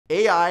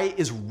AI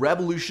is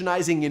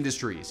revolutionizing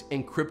industries,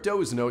 and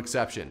crypto is no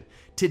exception.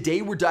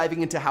 Today, we're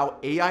diving into how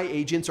AI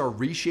agents are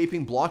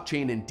reshaping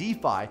blockchain and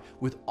DeFi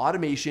with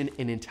automation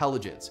and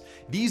intelligence.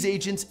 These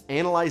agents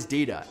analyze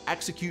data,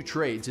 execute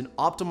trades, and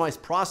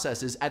optimize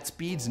processes at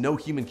speeds no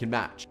human can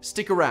match.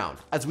 Stick around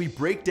as we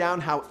break down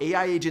how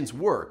AI agents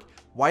work,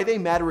 why they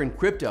matter in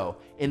crypto,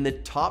 and the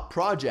top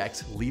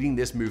projects leading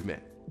this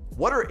movement.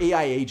 What are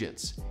AI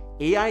agents?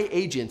 AI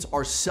agents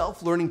are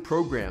self-learning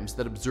programs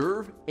that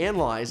observe,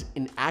 analyze,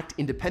 and act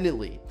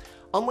independently.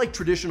 Unlike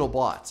traditional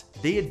bots,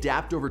 they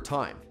adapt over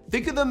time.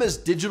 Think of them as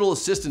digital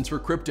assistants for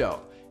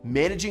crypto,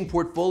 managing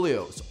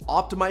portfolios,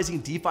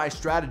 optimizing DeFi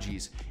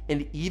strategies,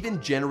 and even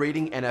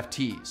generating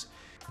NFTs.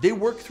 They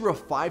work through a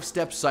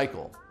 5-step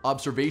cycle: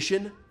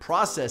 observation,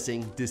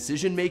 processing,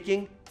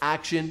 decision-making,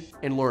 action,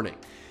 and learning.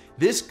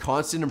 This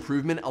constant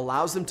improvement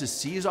allows them to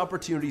seize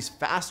opportunities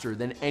faster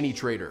than any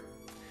trader.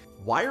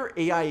 Why are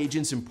AI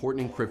agents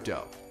important in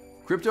crypto?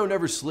 Crypto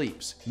never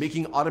sleeps,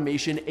 making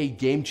automation a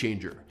game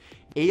changer.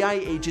 AI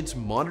agents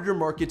monitor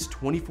markets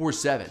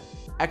 24/7,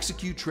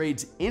 execute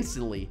trades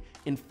instantly,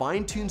 and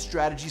fine-tune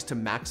strategies to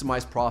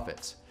maximize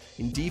profits.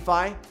 In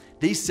DeFi,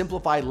 they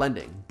simplify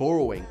lending,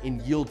 borrowing, and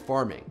yield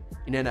farming.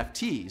 In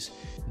NFTs,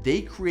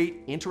 they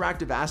create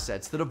interactive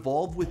assets that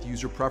evolve with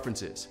user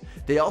preferences.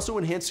 They also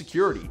enhance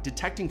security,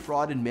 detecting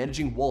fraud and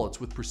managing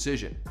wallets with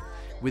precision.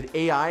 With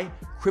AI,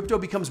 crypto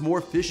becomes more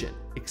efficient,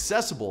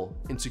 accessible,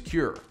 and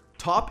secure.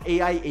 Top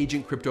AI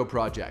agent crypto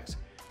projects.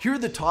 Here are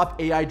the top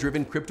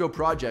AI-driven crypto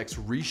projects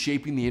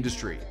reshaping the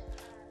industry.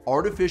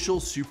 Artificial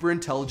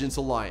Superintelligence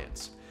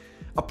Alliance,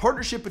 a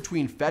partnership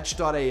between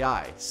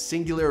Fetch.ai,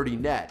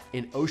 SingularityNet,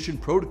 and Ocean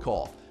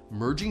Protocol,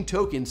 merging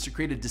tokens to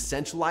create a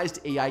decentralized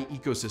AI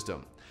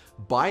ecosystem.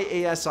 Buy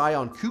ASI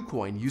on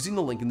KuCoin using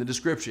the link in the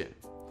description.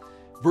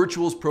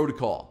 Virtuals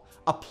Protocol,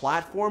 a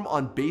platform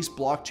on Base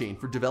blockchain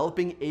for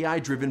developing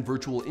AI-driven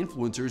virtual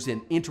influencers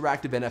and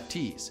interactive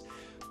NFTs.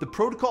 The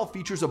protocol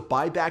features a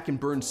buyback and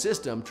burn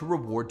system to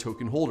reward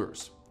token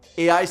holders.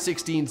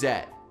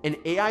 AI16Z, an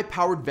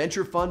AI-powered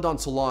venture fund on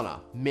Solana,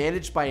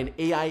 managed by an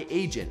AI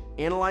agent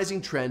analyzing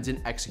trends and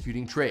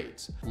executing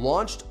trades.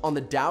 Launched on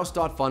the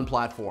Daos.fund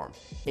platform,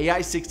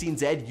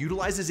 AI16Z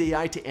utilizes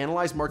AI to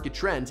analyze market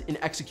trends and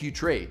execute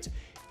trades,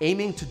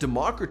 aiming to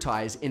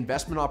democratize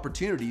investment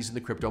opportunities in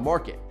the crypto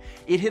market.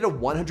 It hit a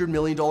 $100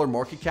 million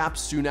market cap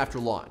soon after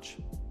launch.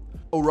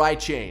 Ori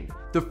Chain,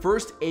 the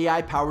first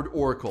AI-powered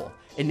oracle,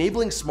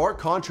 enabling smart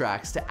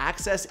contracts to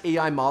access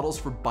AI models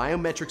for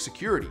biometric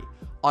security,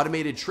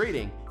 automated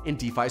trading, and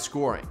DeFi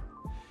scoring.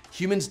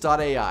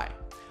 Humans.ai,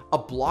 a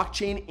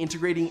blockchain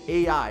integrating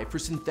AI for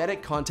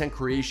synthetic content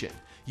creation.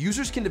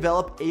 Users can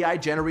develop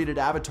AI-generated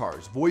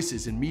avatars,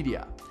 voices, and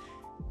media.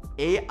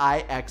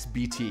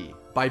 AIXBT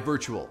by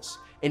Virtuals,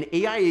 an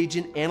AI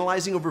agent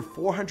analyzing over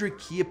 400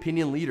 key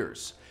opinion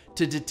leaders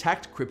to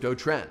detect crypto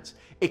trends.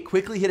 It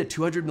quickly hit a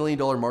 $200 million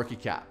market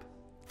cap.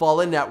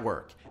 Fallen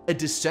Network, a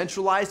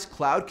decentralized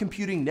cloud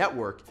computing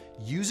network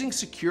using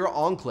secure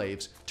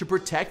enclaves to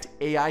protect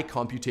AI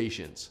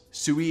computations.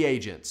 Sui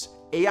Agents,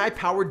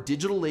 AI-powered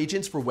digital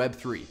agents for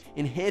Web3,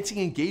 enhancing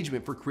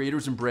engagement for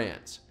creators and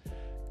brands.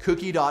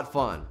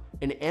 Cookie.fun,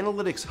 an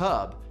analytics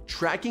hub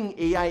tracking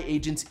AI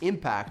agents'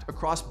 impact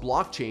across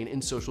blockchain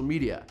and social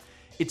media.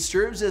 It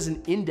serves as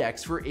an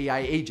index for AI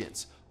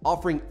agents,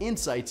 offering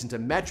insights into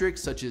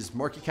metrics such as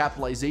market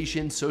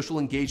capitalization, social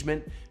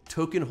engagement,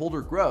 token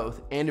holder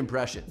growth, and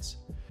impressions.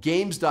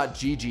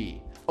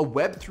 Games.gg, a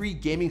Web3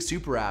 gaming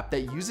super app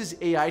that uses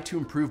AI to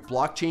improve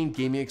blockchain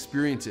gaming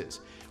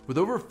experiences. With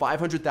over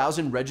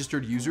 500,000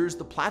 registered users,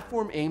 the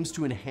platform aims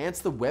to enhance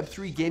the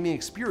Web3 gaming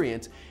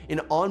experience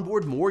and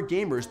onboard more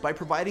gamers by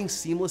providing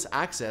seamless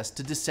access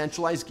to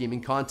decentralized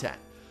gaming content.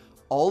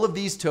 All of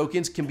these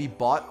tokens can be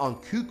bought on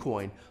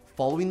KuCoin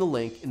following the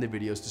link in the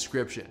video's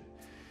description.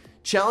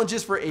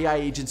 Challenges for AI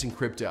agents in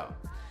crypto.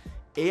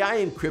 AI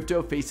in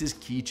crypto faces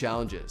key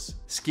challenges.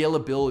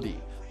 Scalability.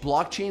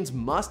 Blockchains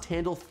must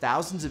handle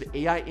thousands of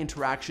AI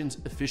interactions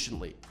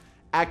efficiently.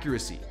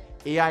 Accuracy.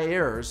 AI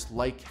errors,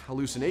 like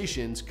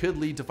hallucinations, could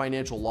lead to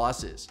financial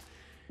losses.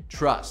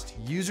 Trust.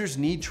 Users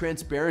need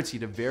transparency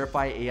to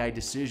verify AI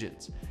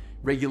decisions.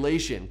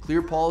 Regulation.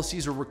 Clear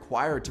policies are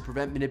required to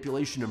prevent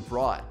manipulation and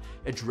fraud.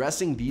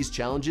 Addressing these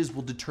challenges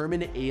will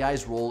determine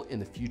AI's role in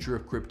the future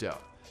of crypto.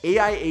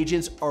 AI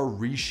agents are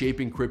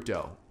reshaping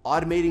crypto,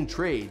 automating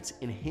trades,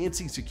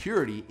 enhancing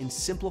security, and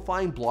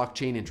simplifying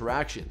blockchain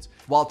interactions.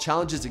 While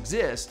challenges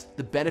exist,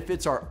 the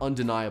benefits are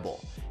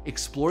undeniable.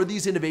 Explore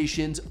these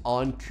innovations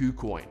on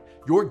KuCoin,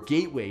 your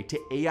gateway to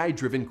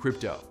AI-driven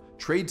crypto.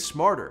 Trade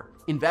smarter,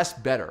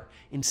 invest better,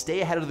 and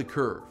stay ahead of the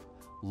curve.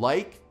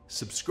 Like,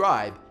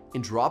 subscribe,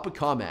 and drop a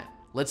comment.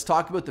 Let's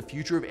talk about the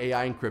future of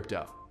AI in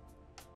crypto.